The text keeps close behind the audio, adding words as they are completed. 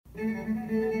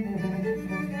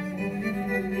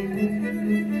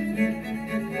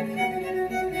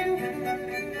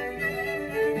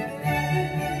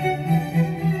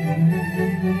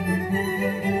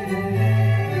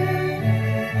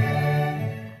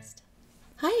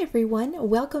Hi everyone,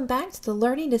 welcome back to the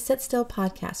Learning to Sit Still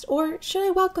podcast. Or should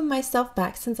I welcome myself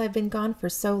back since I've been gone for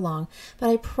so long? But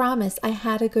I promise I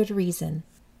had a good reason.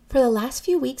 For the last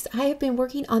few weeks, I have been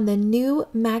working on the new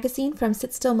magazine from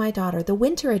Sit Still My Daughter, the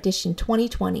Winter Edition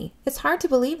 2020. It's hard to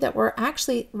believe that we're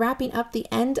actually wrapping up the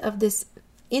end of this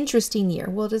interesting year.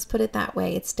 We'll just put it that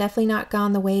way. It's definitely not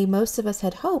gone the way most of us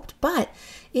had hoped, but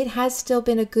it has still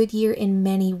been a good year in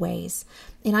many ways.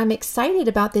 And I'm excited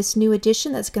about this new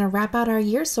edition that's going to wrap out our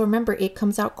year. So remember, it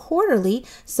comes out quarterly.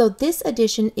 So this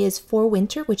edition is for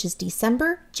winter, which is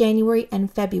December, January,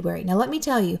 and February. Now, let me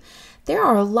tell you, there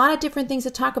are a lot of different things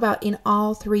to talk about in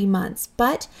all 3 months,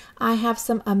 but I have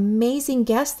some amazing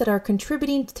guests that are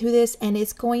contributing to this, and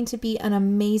it's going to be an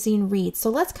amazing read.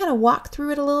 So let's kind of walk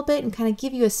through it a little bit and kind of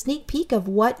give you a sneak peek of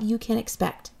what you can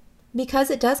expect.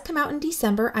 Because it does come out in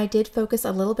December, I did focus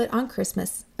a little bit on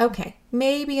Christmas. Okay,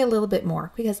 maybe a little bit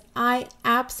more because I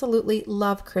absolutely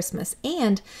love Christmas.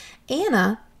 And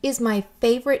Anna is my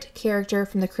favorite character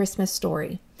from the Christmas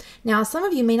story. Now, some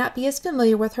of you may not be as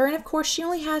familiar with her, and of course, she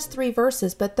only has 3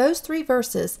 verses, but those 3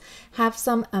 verses have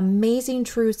some amazing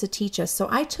truths to teach us. So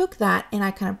I took that and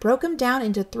I kind of broke them down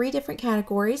into 3 different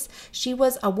categories. She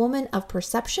was a woman of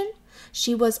perception,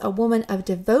 she was a woman of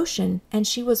devotion, and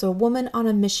she was a woman on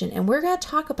a mission. And we're going to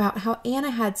talk about how Anna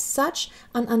had such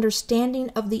an understanding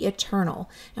of the eternal.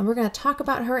 And we're going to talk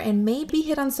about her and maybe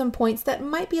hit on some points that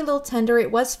might be a little tender.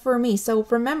 It was for me. So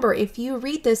remember, if you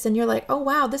read this and you're like, oh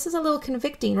wow, this is a little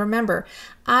convicting, remember,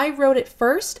 I wrote it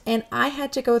first and I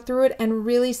had to go through it and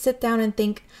really sit down and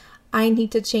think, I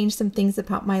need to change some things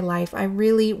about my life. I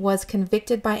really was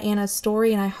convicted by Anna's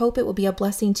story, and I hope it will be a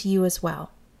blessing to you as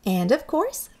well. And of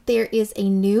course, there is a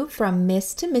new From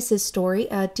Miss to Mrs. story.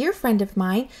 A dear friend of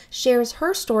mine shares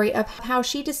her story of how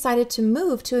she decided to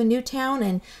move to a new town,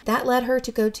 and that led her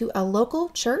to go to a local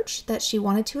church that she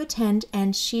wanted to attend,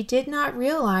 and she did not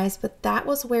realize, but that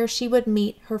was where she would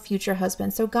meet her future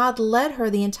husband. So God led her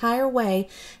the entire way,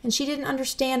 and she didn't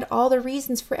understand all the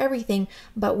reasons for everything,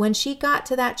 but when she got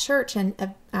to that church and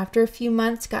after a few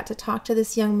months got to talk to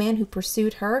this young man who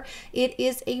pursued her, it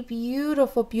is a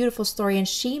beautiful, beautiful story, and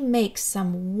she makes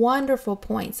some wonderful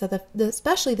points. So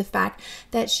especially the fact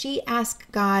that she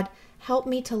asked God, help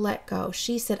me to let go.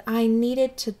 She said, I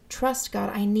needed to trust God.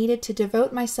 I needed to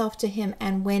devote myself to Him.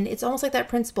 And when it's almost like that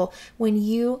principle, when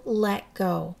you let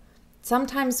go,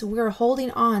 sometimes we're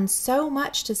holding on so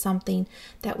much to something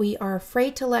that we are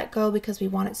afraid to let go because we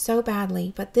want it so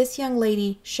badly. But this young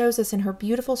lady shows us in her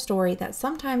beautiful story that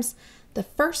sometimes the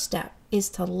first step is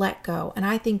to let go. And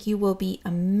I think you will be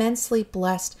immensely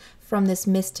blessed from this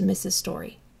Miss to Mrs.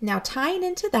 story. Now, tying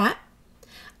into that,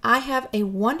 I have a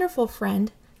wonderful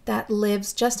friend that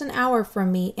lives just an hour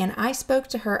from me, and I spoke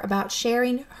to her about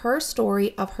sharing her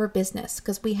story of her business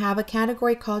because we have a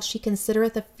category called She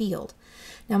Considereth a Field.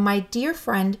 Now, my dear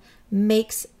friend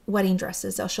makes wedding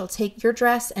dresses. So she'll take your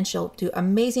dress and she'll do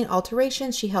amazing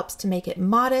alterations. She helps to make it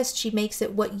modest. She makes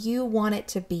it what you want it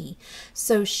to be.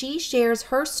 So she shares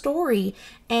her story,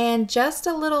 and just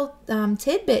a little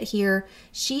tidbit here,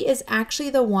 she is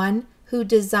actually the one who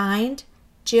designed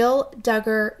Jill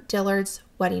Duggar Dillard's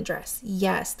wedding dress.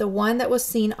 Yes, the one that was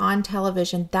seen on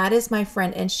television. That is my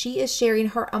friend, and she is sharing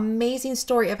her amazing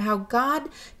story of how God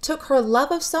took her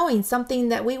love of sewing, something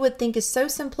that we would think is so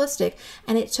simplistic,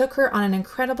 and it took her on an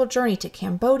incredible journey to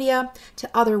Cambodia,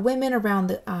 to other women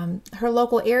around her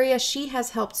local area. She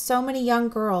has helped so many young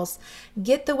girls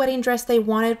get the wedding dress they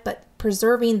wanted, but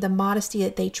preserving the modesty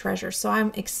that they treasure. So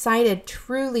I'm excited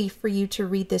truly for you to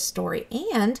read this story.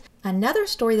 And another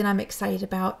story that I'm excited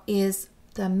about is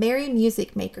The Merry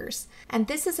Music Makers. And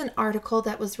this is an article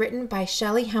that was written by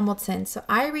Shelley Hamilton. So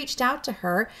I reached out to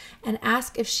her and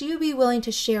asked if she would be willing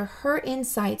to share her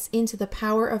insights into the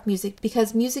power of music,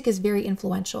 because music is very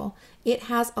influential. It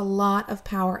has a lot of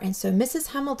power. And so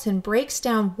Mrs. Hamilton breaks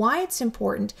down why it's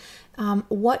important,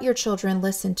 what your children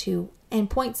listen to, and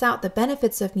points out the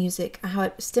benefits of music, how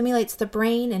it stimulates the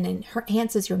brain and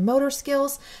enhances your motor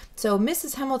skills. So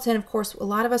Mrs. Hamilton, of course, a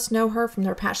lot of us know her from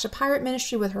their Patch the Pirate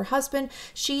ministry with her husband.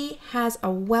 She has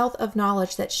a wealth of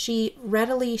knowledge that she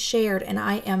readily shared, and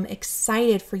I am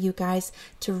excited for you guys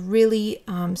to really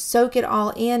soak it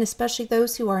all in, especially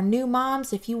those who are new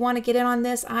moms. If you want to get in on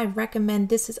this, I recommend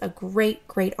this is a great,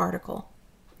 great article.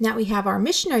 Now we have our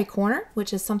missionary corner,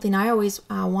 which is something I always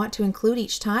want to include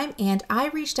each time. And I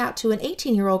reached out to an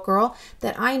 18-year-old girl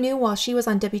that I knew while she was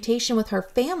on deputation with her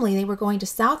family. They were going to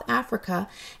South Africa.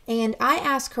 And I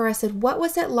asked her, I said, what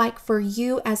was it like for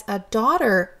you as a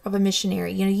daughter of a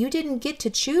missionary? You know, you didn't get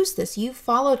to choose this. You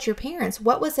followed your parents.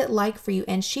 What was it like for you?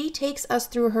 And she takes us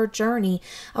through her journey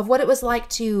of what it was like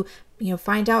to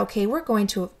find out, okay, we're going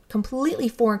to a completely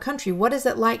foreign country. What is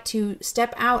it like to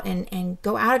step out and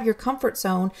go out of your comfort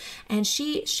zone? And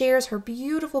she shares her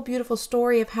beautiful, beautiful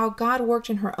story of how God worked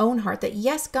in her own heart, that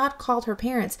yes, God called her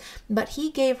parents, but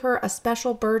he gave her a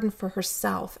special burden for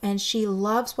herself. And she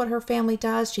loves what her family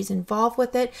does. She's involved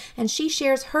with it, and she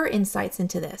shares her insights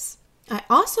into this. I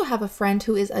also have a friend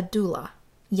who is a doula.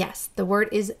 Yes, the word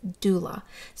is doula.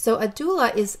 So a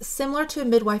doula is similar to a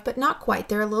midwife, but not quite.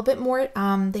 They're a little bit more,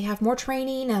 they have more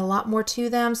training and a lot more to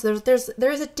them. So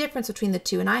there is a difference between the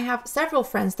two. And I have several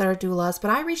friends that are doulas,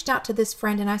 but I reached out to this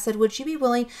friend and I said, would you be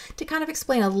willing to kind of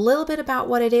explain a little bit about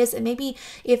what it is? And maybe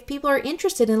if people are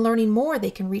interested in learning more,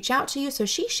 they can reach out to you. So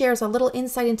she shares a little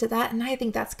insight into that. And I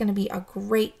think that's going to be a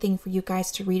great thing for you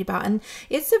guys to read about. And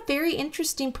it's a very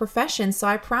interesting profession. So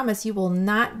I promise you will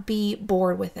not be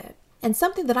bored with it. And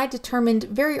something that I determined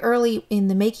very early in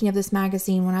the making of this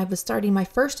magazine when I was starting my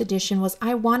first edition was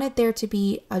I wanted there to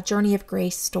be a journey of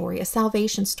grace story, a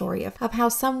salvation story of how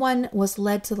someone was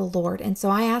led to the Lord. And so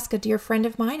I asked a dear friend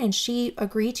of mine and she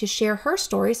agreed to share her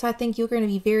story. So I think you're going to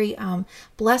be very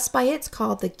blessed by it. It's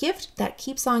called The Gift That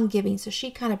Keeps on Giving. So she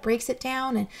kind of breaks it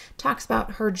down and talks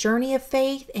about her journey of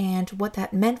faith and what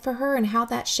that meant for her and how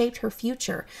that shaped her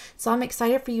future. So I'm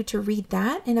excited for you to read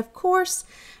that. And of course,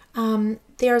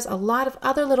 there's a lot of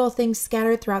other little things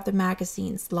scattered throughout the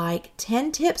magazines, like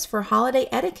 10 tips for holiday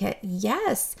etiquette.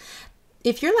 Yes.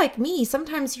 If you're like me,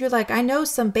 sometimes you're like, I know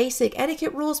some basic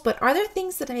etiquette rules, but are there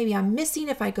things that maybe I'm missing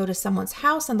if I go to someone's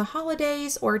house on the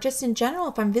holidays or just in general,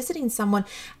 if I'm visiting someone?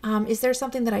 Is there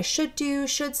something that I should do,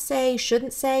 should say,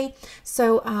 shouldn't say?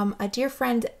 So a dear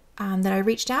friend that I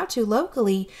reached out to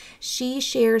locally, she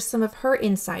shares some of her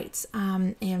insights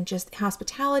and just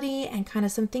hospitality and kind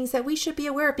of some things that we should be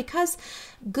aware of, because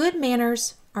good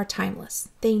manners are timeless.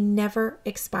 They never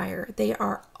expire. They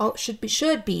are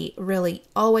should be really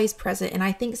always present. And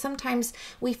I think sometimes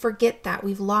we forget that.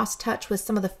 We've lost touch with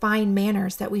some of the fine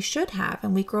manners that we should have,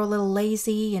 and we grow a little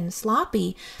lazy and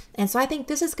sloppy. And so I think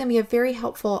this is going to be a very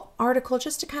helpful article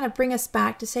just to kind of bring us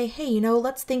back to say, hey,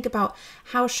 let's think about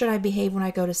how should I behave when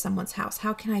I go to someone's house?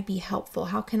 How can I be helpful?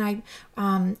 How can I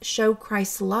show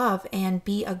Christ's love and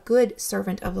be a good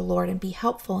servant of the Lord and be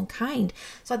helpful and kind?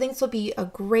 So I think this will be a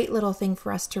great little thing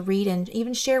for us to read and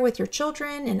even share with your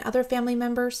children and other family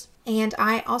members. And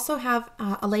I also have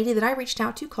a lady that I reached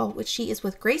out to which she is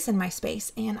with Grace in My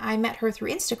Space, and I met her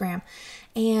through Instagram.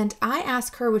 And I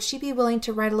asked her, would she be willing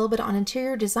to write a little bit on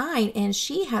interior design? And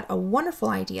she had a wonderful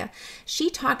idea. She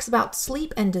talks about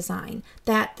sleep and design,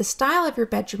 that the style of your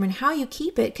bedroom and how you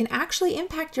keep it can actually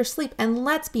impact your sleep. And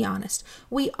let's be honest,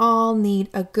 we all need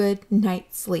a good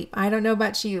night's sleep. I don't know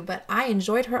about you, but I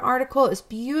enjoyed her article. It was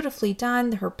beautifully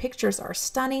done. Her pictures are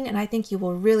stunning, and I think you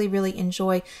will really, really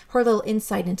enjoy her little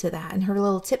insight into that and her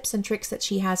little tips and tricks that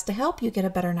she has to help you get a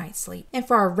better night's sleep. And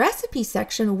for our recipe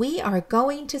section, we are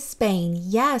going to Spain.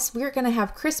 Yes, we're going to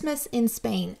have Christmas in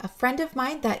Spain. A friend of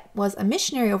mine that was a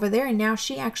missionary over there, and now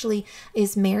she actually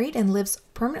is married and lives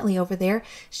permanently over there.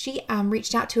 She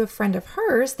reached out to a friend of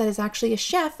hers that is actually a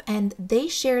chef, and they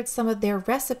shared some of their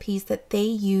recipes that they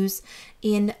use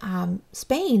in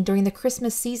Spain during the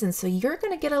Christmas season. So you're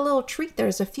going to get a little treat.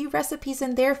 There's a few recipes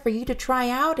in there for you to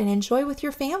try out and enjoy with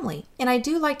your family. And I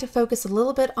do like to focus a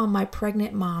little bit on my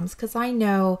pregnant moms, because I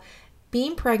know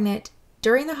being pregnant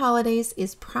during the holidays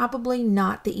is probably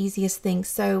not the easiest thing.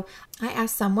 So I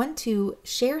asked someone to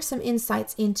share some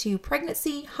insights into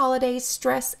pregnancy, holidays,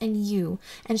 stress, and you.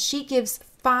 And she gives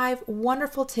 5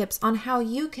 wonderful tips on how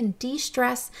you can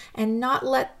de-stress and not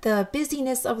let the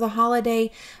busyness of the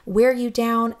holiday wear you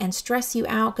down and stress you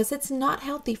out, because it's not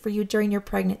healthy for you during your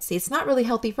pregnancy. It's not really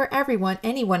healthy for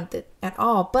anyone at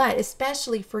all, but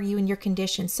especially for you and your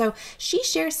condition. So she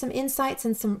shares some insights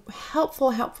and some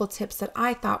helpful tips that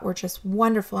I thought were just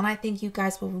wonderful. And I think you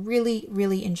guys will really,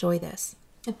 really enjoy this.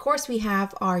 Of course, we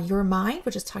have our Your Mind,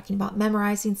 which is talking about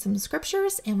memorizing some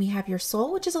scriptures, and we have Your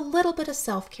Soul, which is a little bit of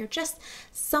self-care, just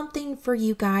something for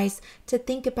you guys to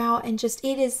think about. And just,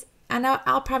 it is, I know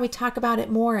I'll probably talk about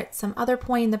it more at some other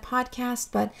point in the podcast,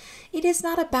 but it is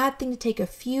not a bad thing to take a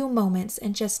few moments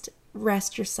and just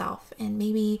rest yourself and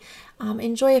maybe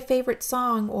enjoy a favorite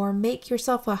song or make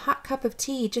yourself a hot cup of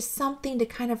tea, just something to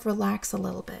kind of relax a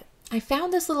little bit. I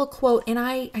found this little quote and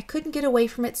I couldn't get away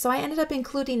from it, so I ended up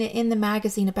including it in the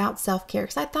magazine about self-care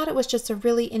because I thought it was just a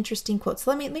really interesting quote. So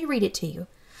let me read it to you.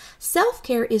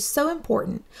 Self-care is so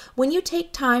important. When you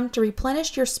take time to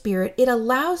replenish your spirit, it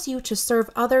allows you to serve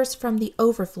others from the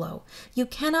overflow. You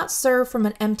cannot serve from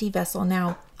an empty vessel.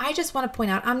 Now, I just want to point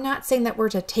out, I'm not saying that we're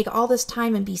to take all this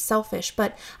time and be selfish,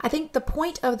 but I think the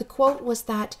point of the quote was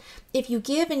that if you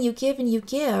give and you give and you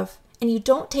give, and you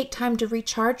don't take time to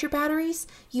recharge your batteries,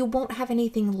 you won't have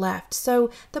anything left.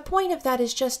 So the point of that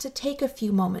is just to take a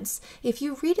few moments. If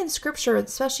you read in scripture,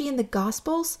 especially in the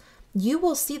Gospels, you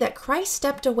will see that Christ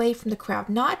stepped away from the crowd,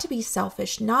 not to be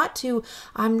selfish, not to,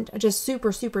 I'm just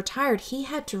super, super tired. He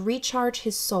had to recharge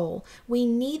his soul. We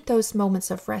need those moments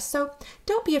of rest. So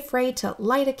don't be afraid to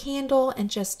light a candle and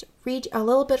just read a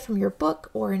little bit from your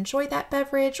book, or enjoy that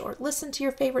beverage, or listen to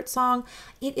your favorite song.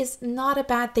 It is not a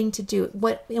bad thing to do.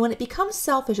 When it becomes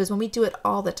selfish is when we do it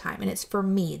all the time, and it's for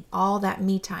me, all that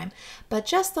me time. But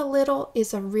just a little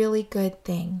is a really good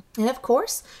thing. And of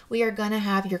course, we are going to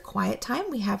have your quiet time.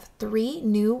 We have 3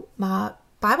 new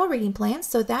Bible reading plans.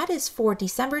 So that is for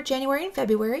December, January, and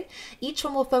February. Each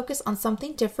one will focus on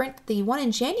something different. The one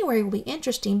in January will be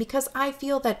interesting because I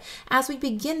feel that as we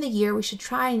begin the year, we should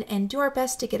try and do our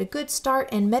best to get a good start.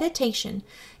 And meditation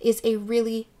is a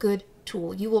really good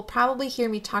tool. You will probably hear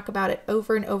me talk about it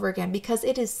over and over again because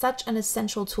it is such an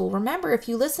essential tool. Remember, if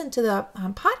you listen to the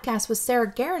podcast with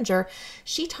Sarah Geringer,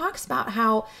 she talks about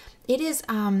how it is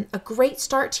a great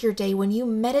start to your day when you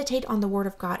meditate on the Word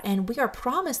of God, and we are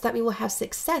promised that we will have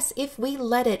success if we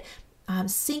let it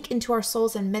sink into our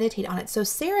souls and meditate on it. So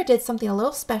Sarah did something a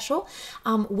little special.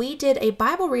 We did a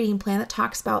Bible reading plan that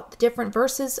talks about the different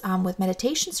verses with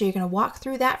meditation. So you're going to walk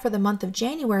through that for the month of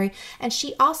January. And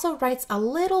she also writes a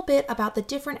little bit about the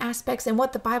different aspects and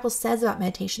what the Bible says about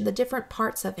meditation, the different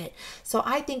parts of it. So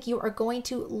I think you are going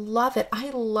to love it. I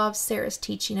love Sarah's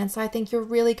teaching, and so I think you're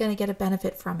really going to get a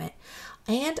benefit from it.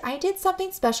 And I did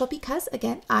something special because,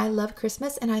 again, I love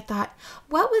Christmas, and I thought,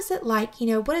 what was it like?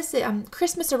 What is it?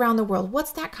 Christmas around the world.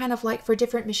 What's that kind of like for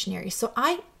different missionaries? So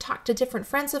I talked to different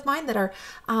friends of mine that are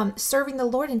serving the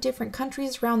Lord in different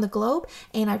countries around the globe,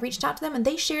 and I reached out to them, and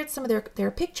they shared some of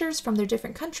their pictures from their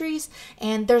different countries.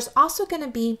 And there's also going to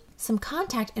be some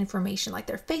contact information like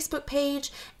their Facebook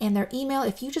page and their email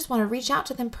if you just want to reach out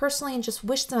to them personally and just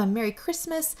wish them a Merry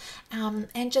Christmas,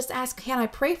 and just ask, can I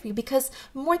pray for you? Because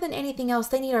more than anything else,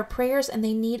 they need our prayers and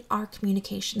they need our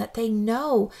communication, that they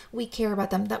know we care about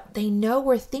them, that they know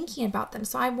we're thinking about them.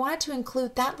 So I wanted to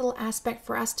include that little aspect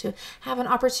for us to have an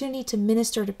opportunity to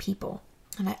minister to people.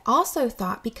 And I also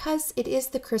thought, because it is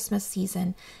the Christmas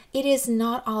season, it is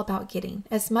not all about getting.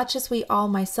 As much as we all,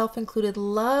 myself included,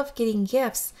 love getting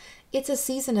gifts, it's a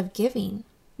season of giving.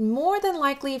 More than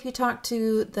likely, if you talk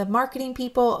to the marketing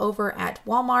people over at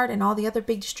Walmart and all the other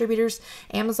big distributors,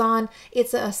 Amazon,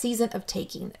 it's a season of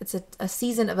taking. It's a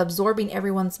season of absorbing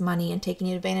everyone's money and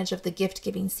taking advantage of the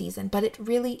gift-giving season. But it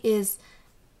really is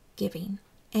giving.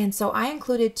 And so I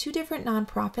included 2 different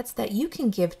nonprofits that you can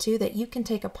give to, that you can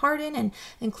take a part in, and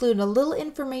include a little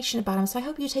information about them. So I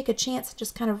hope you take a chance and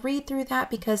just kind of read through that,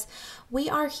 because we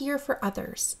are here for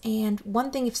others. And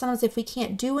one thing, if we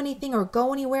can't do anything or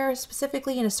go anywhere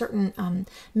specifically in a certain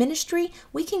ministry,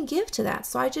 we can give to that.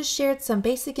 So I just shared some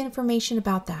basic information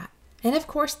about that. And of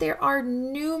course, there are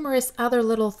numerous other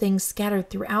little things scattered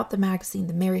throughout the magazine.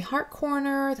 The Merry Heart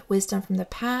Corner, the Wisdom from the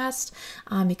Past.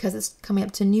 Because it's coming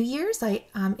up to New Year's, I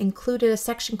included a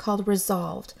section called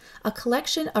Resolved, a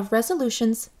collection of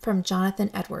resolutions from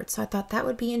Jonathan Edwards. So I thought that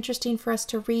would be interesting for us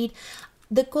to read.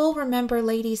 The goal, remember,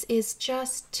 ladies, is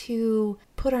just to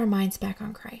put our minds back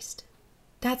on Christ.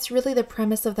 That's really the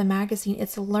premise of the magazine.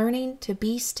 It's learning to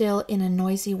be still in a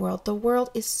noisy world. The world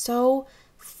is so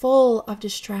full of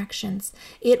distractions.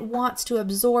 It wants to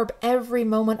absorb every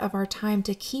moment of our time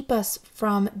to keep us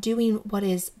from doing what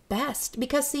is best.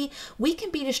 Because see, we can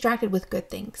be distracted with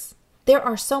good things. There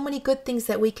are so many good things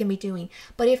that we can be doing.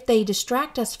 But if they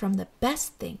distract us from the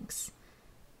best things,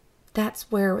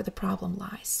 that's where the problem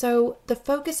lies. So the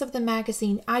focus of the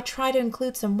magazine, I try to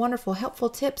include some wonderful,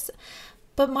 helpful tips.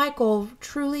 But my goal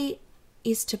truly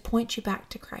is to point you back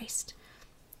to Christ,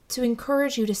 to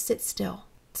encourage you to sit still,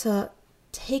 to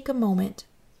take a moment,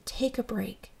 take a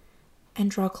break, and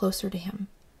draw closer to Him.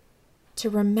 To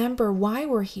remember why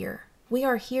we're here. We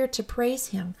are here to praise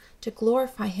Him, to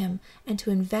glorify Him, and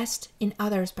to invest in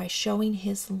others by showing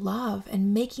His love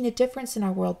and making a difference in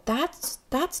our world.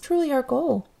 That's truly our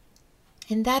goal.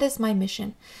 And that is my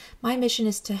mission. My mission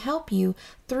is to help you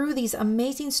through these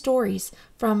amazing stories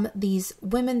from these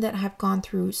women that have gone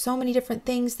through so many different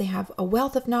things. They have a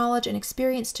wealth of knowledge and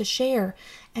experience to share,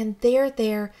 and they're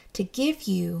there to give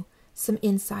you some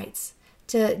insights,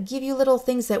 to give you little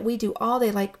things that we do all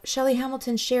day. Like Shelley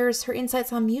Hamilton shares her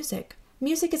insights on music.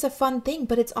 Music is a fun thing,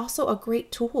 but it's also a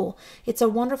great tool. It's a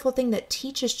wonderful thing that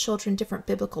teaches children different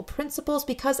biblical principles,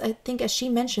 because I think, as she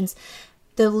mentions,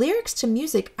 the lyrics to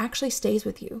music actually stays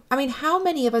with you. I mean, how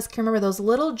many of us can remember those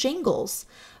little jingles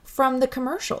from the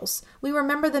commercials? We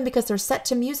remember them because they're set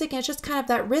to music and it's just kind of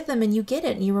that rhythm and you get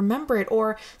it and you remember it.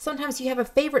 Or sometimes you have a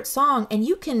favorite song and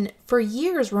you can for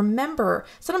years remember.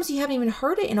 Sometimes you haven't even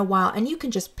heard it in a while and you can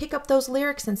just pick up those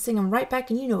lyrics and sing them right back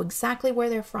and you know exactly where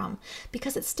they're from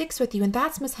because it sticks with you. And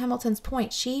that's Miss Hamilton's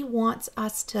point. She wants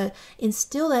us to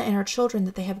instill that in our children,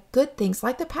 that they have good things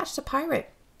like the Patch the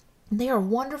Pirate. They are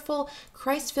wonderful,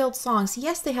 Christ-filled songs.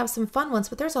 Yes, they have some fun ones,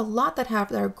 but there's a lot that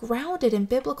are grounded in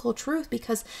biblical truth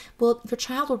because, well, your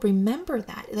child will remember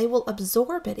that. They will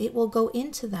absorb it. It will go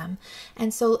into them.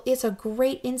 And so it's a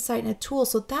great insight and a tool.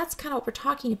 So that's kind of what we're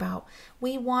talking about.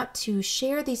 We want to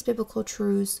share these biblical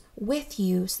truths with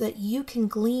you so that you can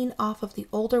glean off of the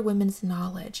older women's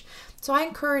knowledge. So I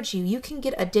encourage you, you can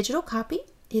get a digital copy.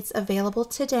 It's available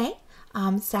today.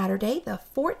 Saturday, the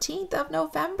 14th of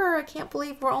November. I can't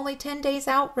believe we're only 10 days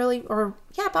out, really, or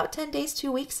yeah, about 10 days, 2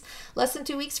 weeks, less than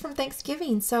 2 weeks from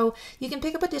Thanksgiving. So you can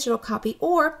pick up a digital copy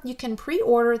or you can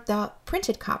pre-order the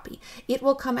printed copy. It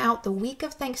will come out the week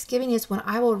of Thanksgiving is when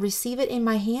I will receive it in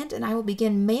my hand and I will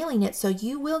begin mailing it. So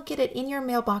you will get it in your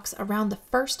mailbox around the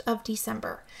 1st of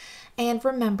December. And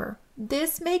remember,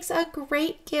 this makes a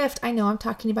great gift. I know I'm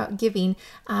talking about giving,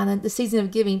 the season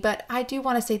of giving, but I do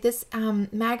want to say this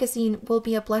magazine will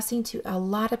be a blessing to a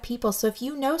lot of people. So if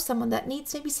you know someone that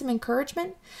needs maybe some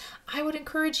encouragement, I would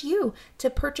encourage you to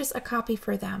purchase a copy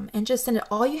for them and just send it.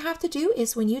 All you have to do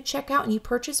is when you check out and you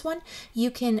purchase one, you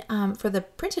can, for the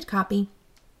printed copy,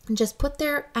 and just put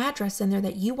their address in there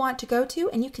that you want to go to.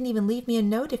 And you can even leave me a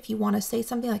note if you want to say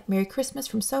something like Merry Christmas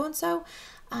from so-and-so.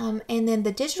 And then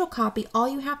the digital copy, all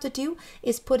you have to do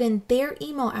is put in their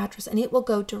email address and it will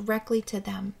go directly to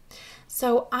them.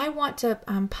 So I want to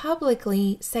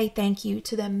publicly say thank you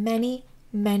to the many,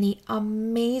 many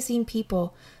amazing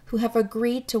people who have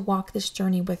agreed to walk this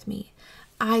journey with me.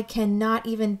 I cannot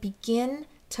even begin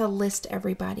to list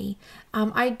everybody.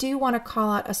 I do want to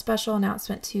call out a special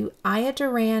announcement to Aya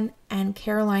Duran and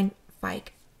Caroline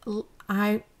Fike.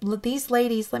 These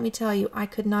ladies, let me tell you, I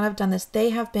could not have done this. They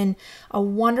have been a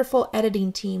wonderful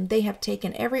editing team. They have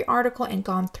taken every article and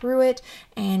gone through it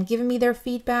and given me their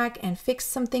feedback and fixed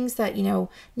some things that,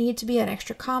 need to be an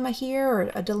extra comma here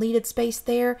or a deleted space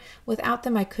there. Without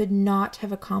them, I could not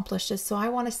have accomplished this. So I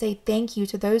want to say thank you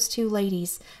to those two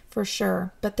ladies for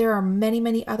sure. But there are many,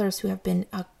 many others who have been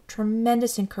a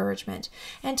tremendous encouragement.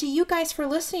 And to you guys for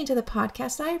listening to the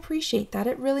podcast, I appreciate that.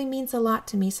 It really means a lot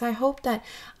to me. So I hope that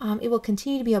it will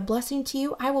continue to be a blessing to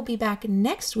you. I will be back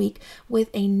next week with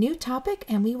a new topic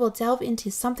and we will delve into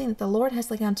something that the Lord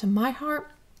has laid down to my heart.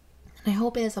 And I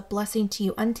hope it is a blessing to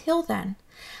you. Until then,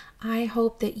 I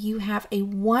hope that you have a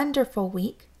wonderful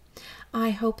week. I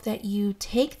hope that you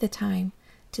take the time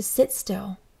to sit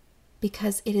still,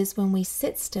 because it is when we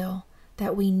sit still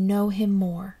that we know Him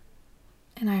more.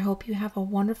 And I hope you have a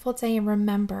wonderful day, and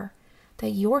remember that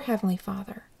your Heavenly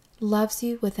Father loves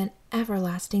you with an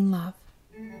everlasting love.